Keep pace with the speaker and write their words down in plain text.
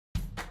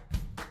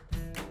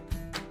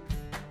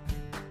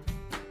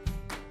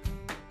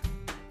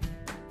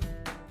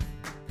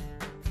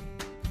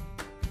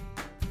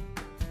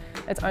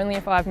It's only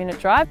a 5-minute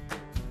drive.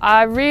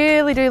 I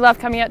really do love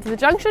coming out to the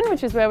Junction,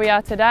 which is where we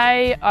are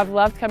today. I've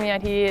loved coming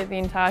out here the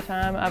entire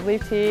time I've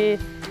lived here,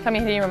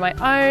 coming here on my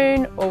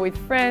own or with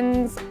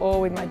friends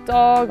or with my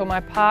dog or my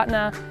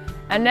partner.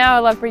 And now I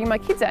love bringing my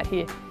kids out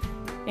here.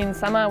 In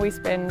summer we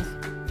spend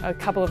a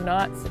couple of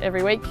nights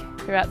every week.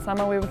 Throughout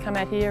summer we would come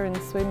out here and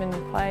swim and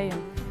play.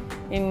 And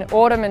in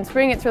autumn and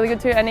spring it's really good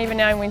too, and even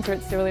now in winter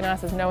it's still really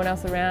nice. There's no one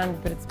else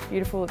around, but it's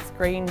beautiful, it's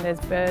green, there's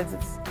birds,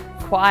 it's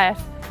quiet.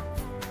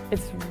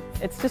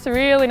 It's just a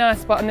really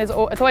nice spot, and it's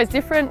always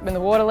different when the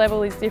water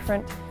level is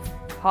different,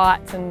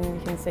 heights, and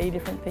you can see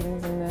different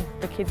things, and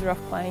the kids are off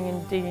playing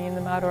and digging in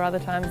the mud, or other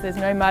times there's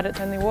no mud,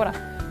 it's only water.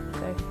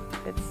 So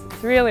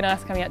it's really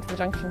nice coming out to the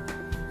Junction.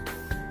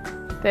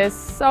 There's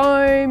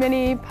so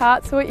many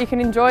parts to it. You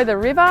can enjoy the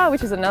river,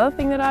 which is another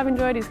thing that I've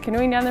enjoyed, is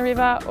canoeing down the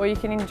river, or you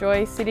can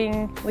enjoy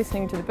sitting,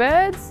 listening to the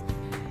birds.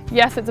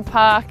 Yes, it's a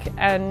park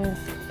and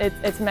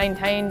it's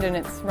maintained and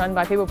it's run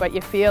by people, but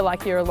you feel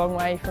like you're a long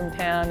way from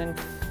town and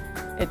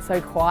it's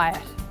so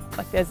quiet.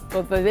 Like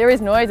there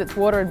is noise, it's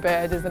water and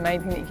birds is the main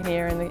thing that you can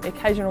hear, and the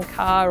occasional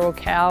car or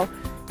cow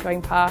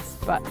going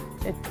past, but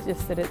it's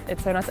just that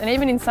it's so nice. And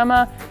even in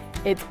summer,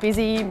 it's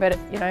busy, but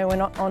you know, we're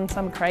not on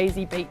some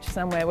crazy beach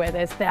somewhere where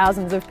there's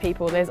thousands of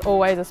people. There's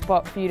always a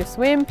spot for you to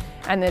swim,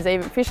 and there's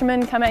even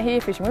fishermen come out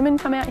here, fisherwomen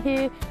come out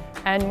here,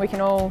 and we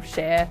can all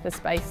share the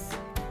space